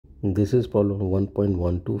This is problem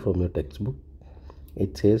 1.12 from your textbook.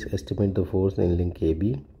 It says estimate the force in link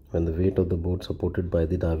AB when the weight of the board supported by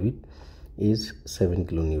the davit is 7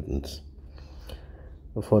 kilonewtons.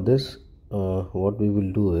 For this, what we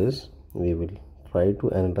will do is we will try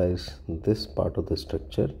to analyze this part of the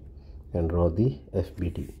structure and draw the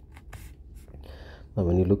FBD. Now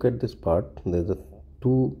when you look at this part, there are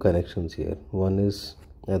two connections here. One is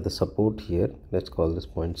at the support here, let's call this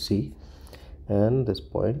point C, and this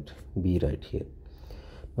point B right here.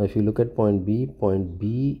 Now if you look at point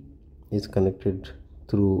B is connected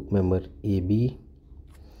through member AB.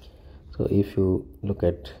 So if you look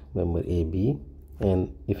at member AB,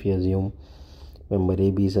 and if you assume member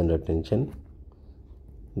AB is under tension,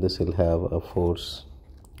 this will have a force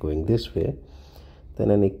going this way,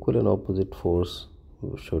 then an equal and opposite force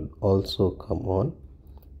should also come on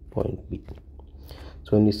point B.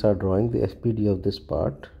 So when we start drawing the FBD of this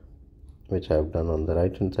part, which I have done on the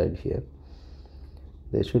right hand side here,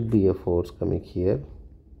 there should be a force coming here,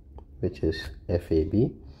 which is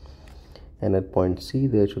FAB, and at point C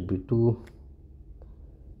there should be two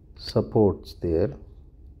supports there,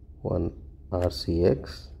 one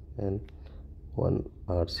RCX and one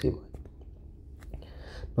RCY.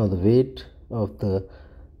 Now the weight of the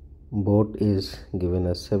boat is given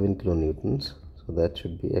as 7 kilonewtons, so that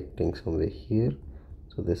should be acting somewhere here.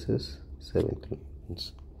 So this is 7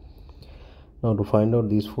 kilonewtons. Now to find out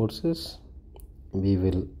these forces, we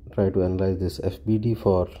will try to analyze this FBD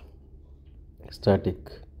for static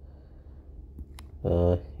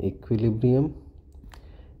equilibrium,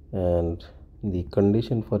 and the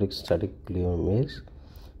condition for static equilibrium is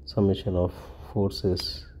summation of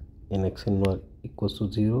forces in x and y equals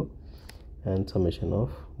to 0 and summation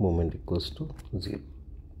of moment equals to 0.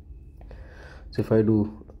 So if I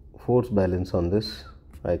do force balance on this,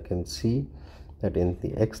 I can see that in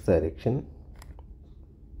the x direction,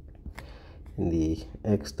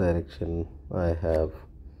 I have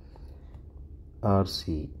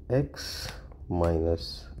RCX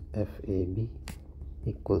minus FAB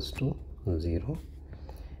equals to 0.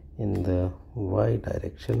 In the y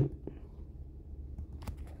direction,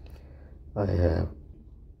 I have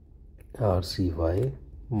RCY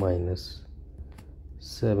minus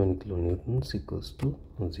 7 kilonewtons equals to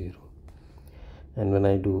 0. And when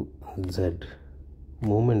I do Z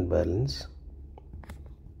moment balance,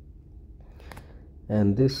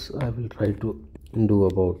 and this I will try to do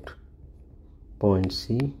about point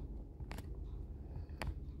C.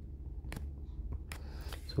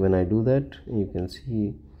 So when I do that, you can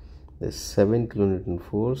see the 7 kilonewton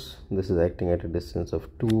force. This is acting at a distance of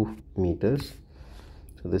 2 meters.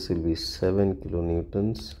 So this will be 7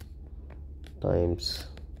 kilonewtons times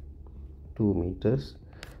 2 meters.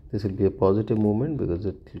 This will be a positive movement because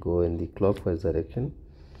it will go in the clockwise direction.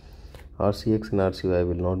 RCX and RCY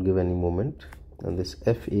will not give any moment, and this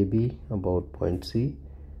FAB about point C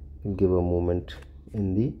will give a moment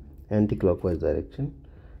in the anti-clockwise direction,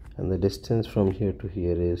 and the distance from here to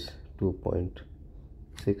here is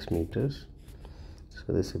 2.6 meters.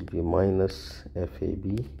 So this will be minus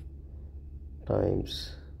FAB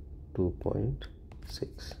times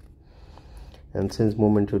 2.6, and since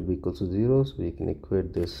moment should be equal to 0, so we can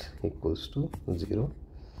equate this equals to 0.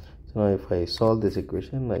 So now if I solve this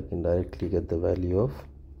equation, I can directly get the value of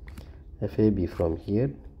FAB from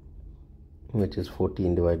here, which is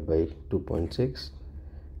 14 divided by 2.6,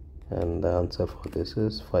 and the answer for this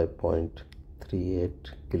is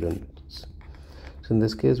 5.38 kilonewtons. So in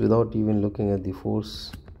this case, without even looking at the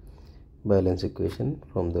force balance equation,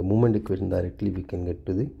 from the moment equation directly we can get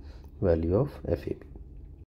to the value of FAB.